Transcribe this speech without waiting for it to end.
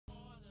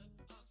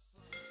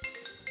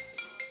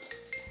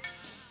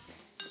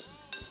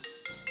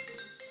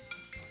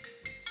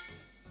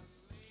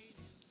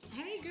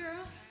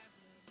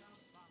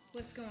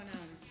What's going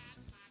on?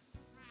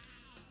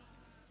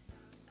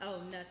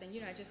 Oh, nothing. You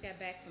know, I just got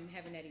back from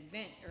having that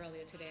event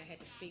earlier today. I had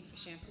to speak for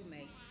Shampoo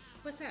Mate.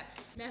 What's up?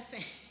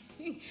 Nothing.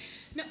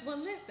 No, well,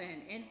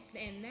 listen.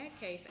 In that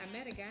case, I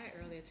met a guy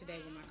earlier today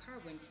when my car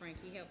went frank.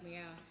 He helped me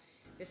out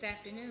this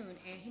afternoon,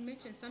 and he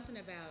mentioned something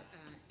about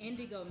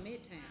Indigo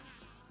Midtown.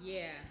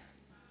 Yeah.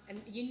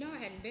 And you know I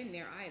hadn't been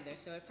there either,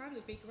 so it'd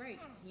probably be great.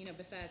 You know,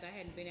 besides I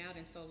hadn't been out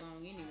in so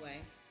long anyway.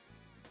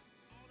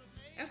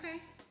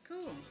 Okay,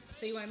 cool.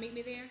 So you want to meet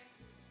me there?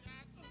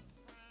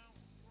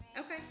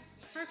 Okay,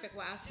 perfect.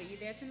 Well, I'll see you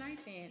there tonight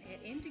then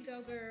at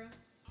Indigo, girl.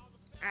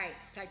 All right,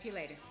 talk to you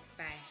later.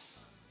 Bye.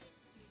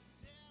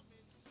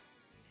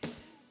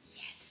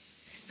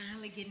 Yes,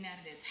 finally getting out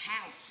of this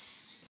house.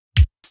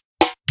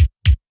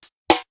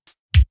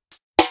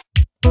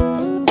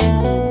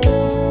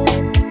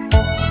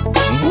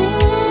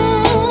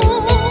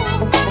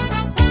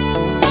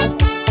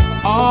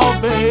 Oh,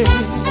 babe,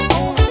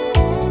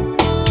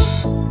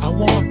 I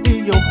wanna be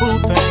your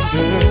BooThang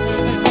girl.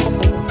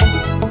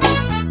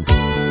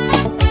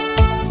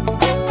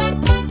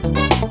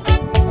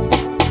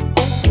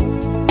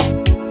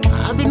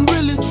 I've been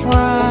really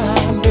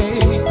trying,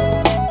 babe,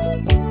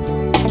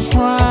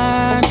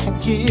 trying to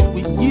get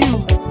with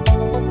you.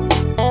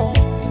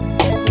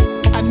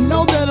 I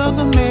know that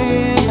other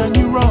man done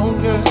you wrong,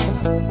 girl,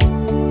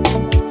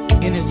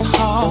 and it's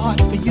hard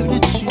for you to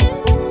choose.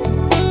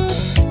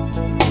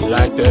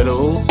 Like that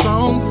old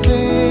song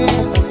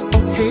says,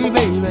 hey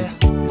baby,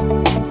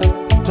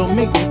 don't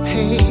make me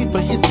pay for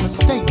his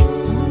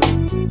mistakes.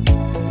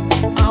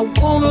 I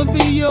wanna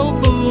be your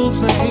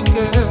BooThang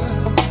girl,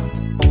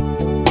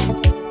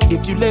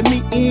 if you let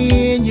me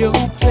in your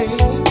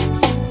place.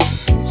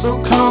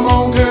 So come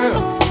on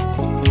girl,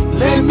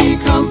 let me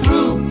come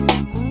through.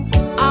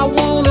 I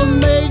wanna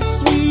make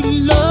sweet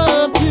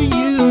love to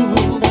you.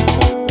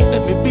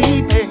 Let me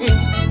be, babe.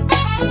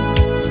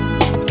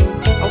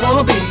 I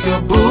wanna be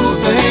your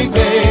BooThang,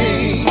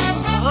 babe.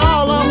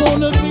 All I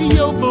wanna be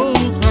your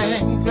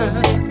BooThang,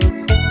 girl.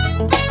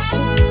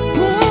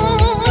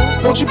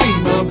 Won't you be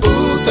my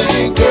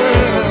BooThang,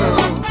 girl?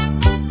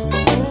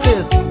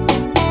 Listen,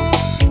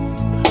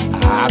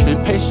 I've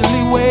been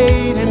patiently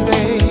waiting,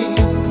 babe,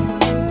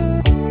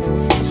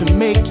 to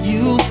make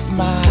you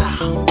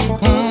smile.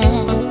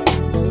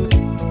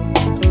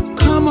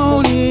 Come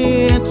on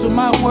into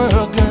my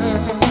world,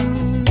 girl.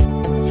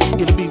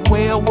 It'll be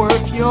well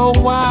worth your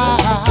while.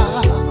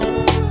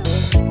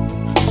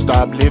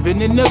 Stop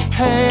living in the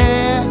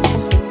past.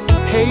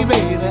 Hey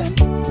baby,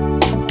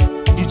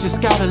 you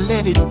just gotta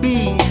let it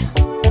be.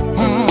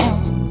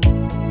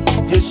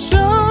 You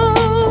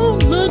sure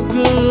look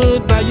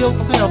good by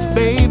yourself,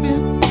 baby,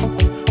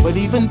 but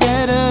even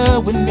better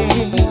with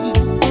me.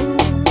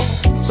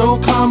 So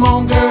come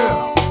on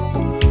girl,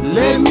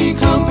 let me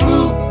come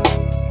through.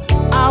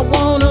 I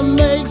wanna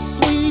make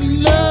sweet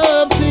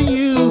love to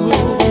you.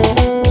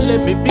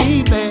 Let me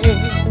be, babe.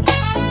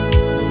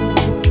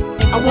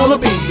 I wanna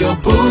be your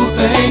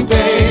BooThang,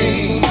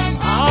 babe.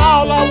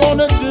 All I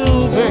wanna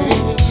do,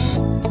 babe.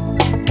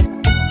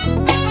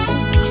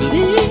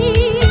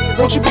 Please,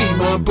 won't you be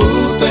my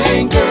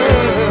BooThang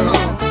girl?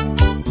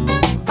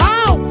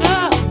 Oh,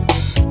 girl.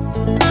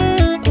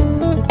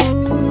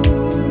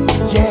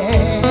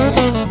 Yeah.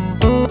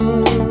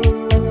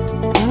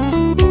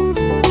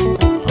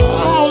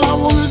 All I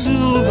wanna do,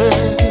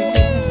 babe.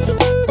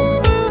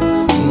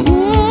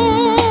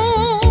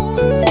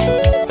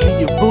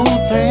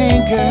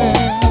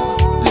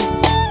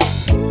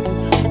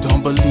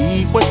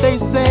 What they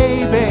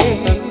say,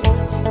 babe,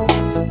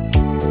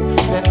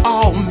 that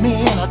all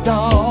men are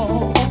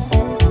dogs.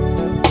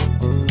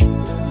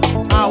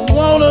 I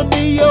wanna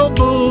be your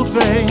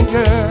BooThang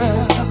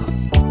girl.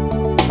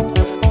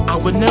 I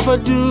would never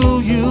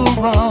do you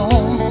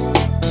wrong,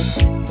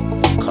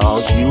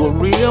 'cause you a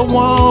real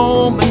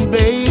woman,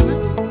 baby.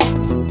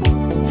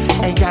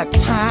 Ain't got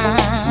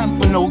time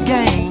for no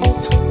games.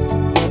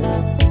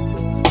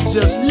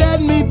 Just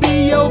let me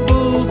be your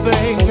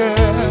BooThang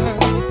girl.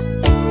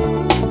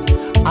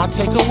 I'll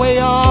take away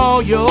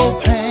all your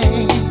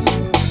pain.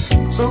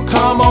 So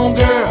come on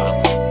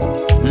girl,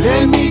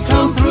 let me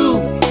come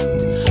through.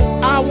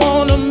 I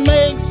wanna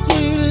make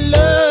sweet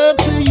love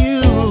to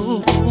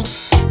you.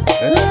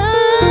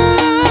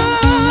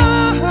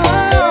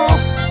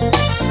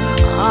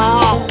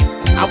 Oh,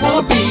 I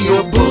wanna be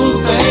your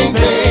BooThang,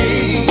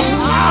 babe.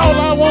 All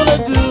I wanna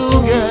do,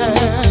 girl.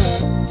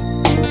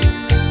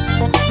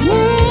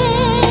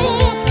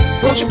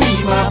 Won't you be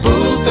my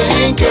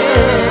BooThang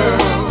girl?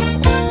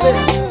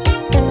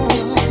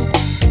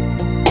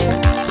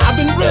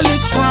 Really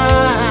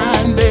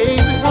trying,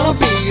 baby. Wanna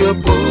be your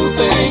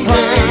BooThang,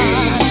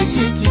 babe. To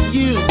get to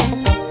you.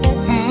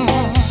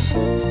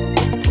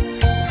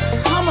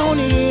 Come on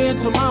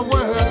into my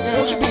world, girl.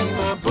 Won't you be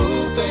my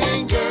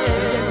BooThang,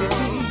 girl? Let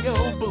me be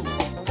your boo.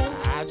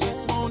 I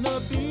just wanna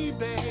be,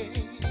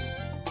 babe.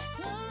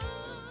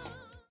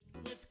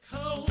 With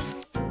coke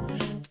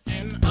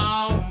and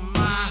all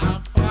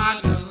my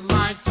partners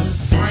like to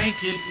drink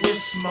it with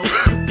smoke.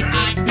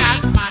 I got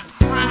my